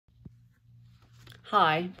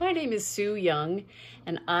Hi, my name is Sue Young,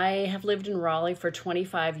 and I have lived in Raleigh for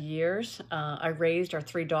 25 years. I raised our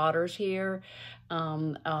three daughters here,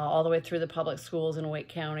 all the way through the public schools in Wake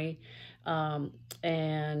County.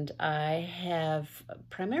 And I have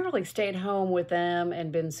primarily stayed home with them and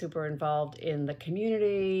been super involved in the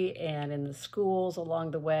community and in the schools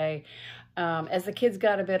along the way. As the kids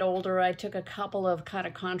got a bit older, I took a couple of kind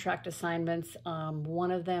of contract assignments,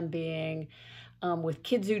 one of them being with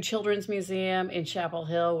Kidzu Children's Museum in Chapel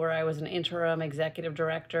Hill, where I was an interim executive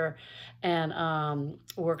director and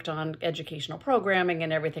worked on educational programming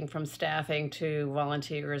and everything from staffing to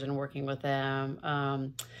volunteers and working with them.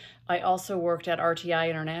 I also worked at RTI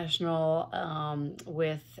International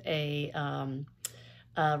with a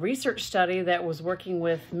research study that was working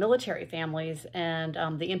with military families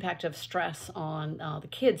and the impact of stress on the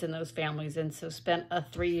kids in those families. And so spent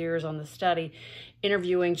 3 years on the study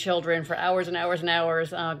interviewing children for hours and hours and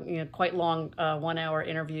hours, quite long 1-hour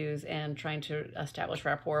interviews, and trying to establish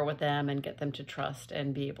rapport with them and get them to trust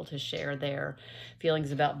and be able to share their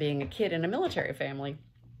feelings about being a kid in a military family.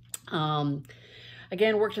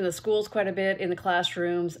 Again, worked in the schools quite a bit, in the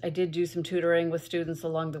classrooms. I did do some tutoring with students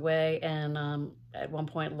along the way, and at one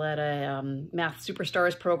point led a Math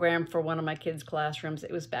Superstars program for one of my kids' classrooms.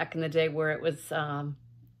 It was back in the day where it was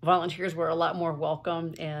volunteers were a lot more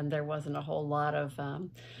welcome, and there wasn't a whole lot of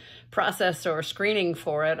process or screening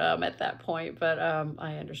for it at that point, but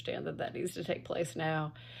I understand that needs to take place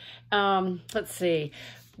now. Let's see.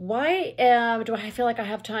 Why do I feel like I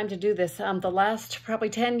have time to do this? The last probably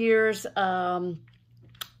 10 years,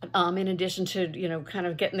 in addition to, kind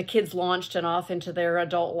of getting the kids launched and off into their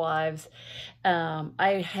adult lives,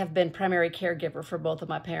 I have been primary caregiver for both of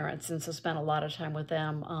my parents, and so spent a lot of time with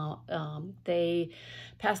them. They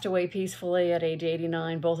passed away peacefully at age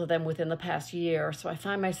 89, both of them within the past year. So I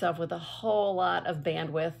find myself with a whole lot of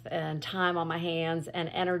bandwidth and time on my hands and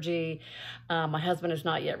energy. My husband is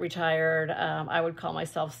not yet retired. I would call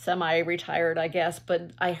myself semi-retired, I guess,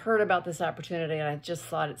 but I heard about this opportunity and I just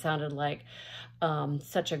thought it sounded like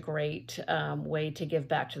such a great way to give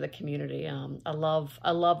back to the community. I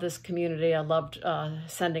love this community. I loved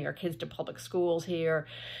sending our kids to public schools here,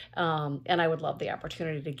 and I would love the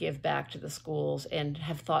opportunity to give back to the schools, and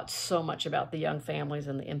have thought so much about the young families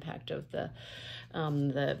and the impact of the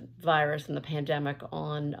virus and the pandemic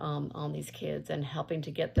on these kids, and helping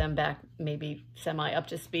to get them back maybe semi up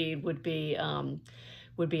to speed would be an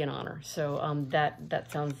honor. So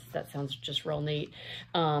that sounds just real neat.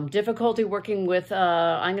 Difficulty working with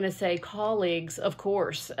I'm going to say colleagues, of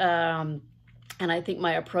course. And I think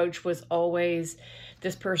my approach was always,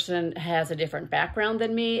 this person has a different background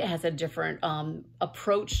than me, has a different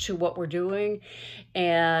approach to what we're doing.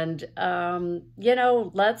 And,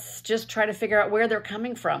 let's just try to figure out where they're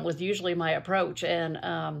coming from, was usually my approach.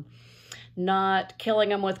 And not killing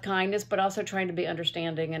them with kindness, but also trying to be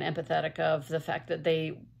understanding and empathetic of the fact that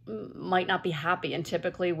they might not be happy. And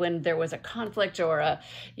typically when there was a conflict or a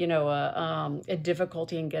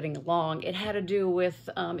difficulty in getting along, it had to do with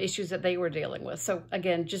issues that they were dealing with. So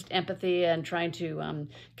again, just empathy and trying to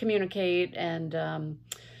communicate and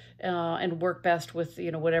work best with,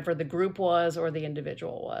 whatever the group was or the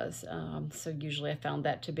individual was. So usually I found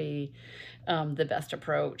that to be the best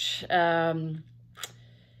approach.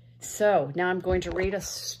 So now I'm going to read a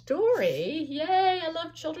story. Yay, I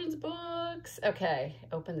love children's books. Okay,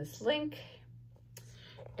 open this link.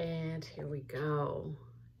 And here we go.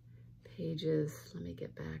 Pages, let me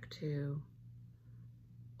get back to,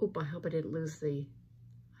 oop, I hope I didn't lose the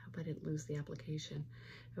application.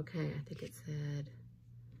 Okay, I think it said,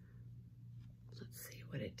 let's see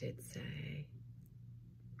what it did say.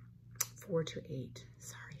 4 to 8,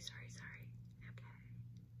 sorry.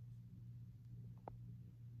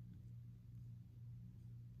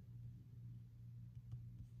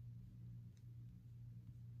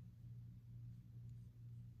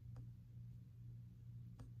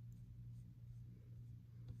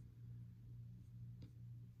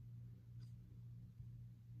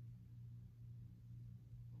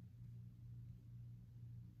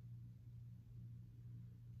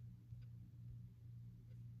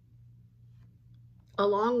 A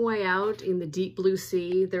long way out in the deep blue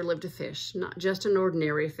sea, there lived a fish, not just an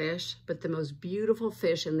ordinary fish, but the most beautiful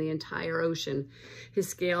fish in the entire ocean. His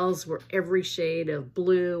scales were every shade of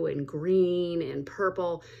blue and green and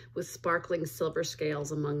purple, with sparkling silver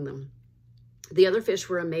scales among them. The other fish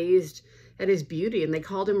were amazed at his beauty, and they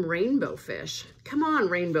called him Rainbow Fish. Come on,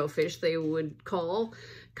 Rainbow Fish, they would call.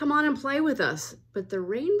 Come on and play with us. But the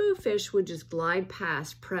Rainbow Fish would just glide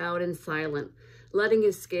past, proud and silent, letting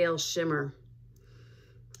his scales shimmer.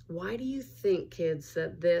 Why do you think, kids,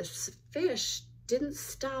 that this fish didn't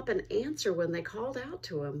stop and answer when they called out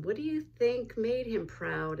to him. What do you think made him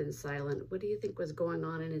proud and silent? What do you think was going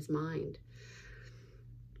on in his mind?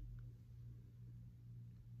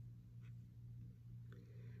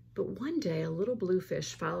 But one day, a little blue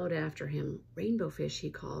fish followed after him. "Rainbow fish," he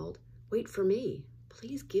called, "wait for me.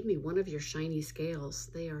 Please give me one of your shiny scales.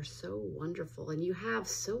 They are so wonderful, and you have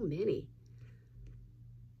so many."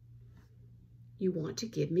 You want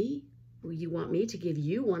me to give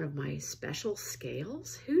you one of my special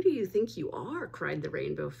scales? Who do you think you are?" cried the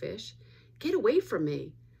rainbow fish. "Get away from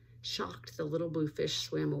me." Shocked, the little blue fish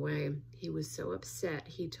swam away. He was so upset,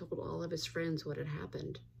 he told all of his friends what had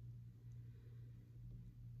happened.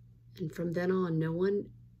 And from then on, no one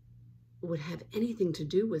would have anything to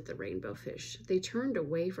do with the rainbow fish. They turned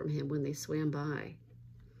away from him when they swam by.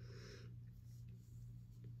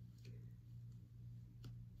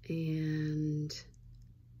 And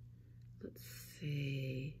let's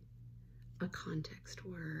see, a context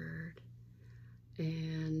word.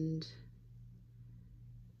 And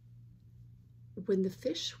when the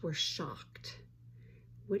fish were shocked,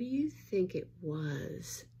 what do you think it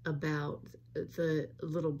was about the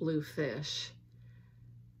little blue fish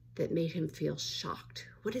that made him feel shocked?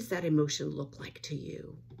 What does that emotion look like to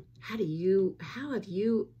you? How have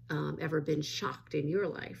you ever been shocked in your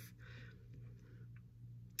life?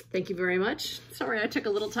 Thank you very much. Sorry I took a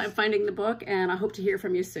little time finding the book, and I hope to hear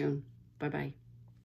from you soon. Bye-bye.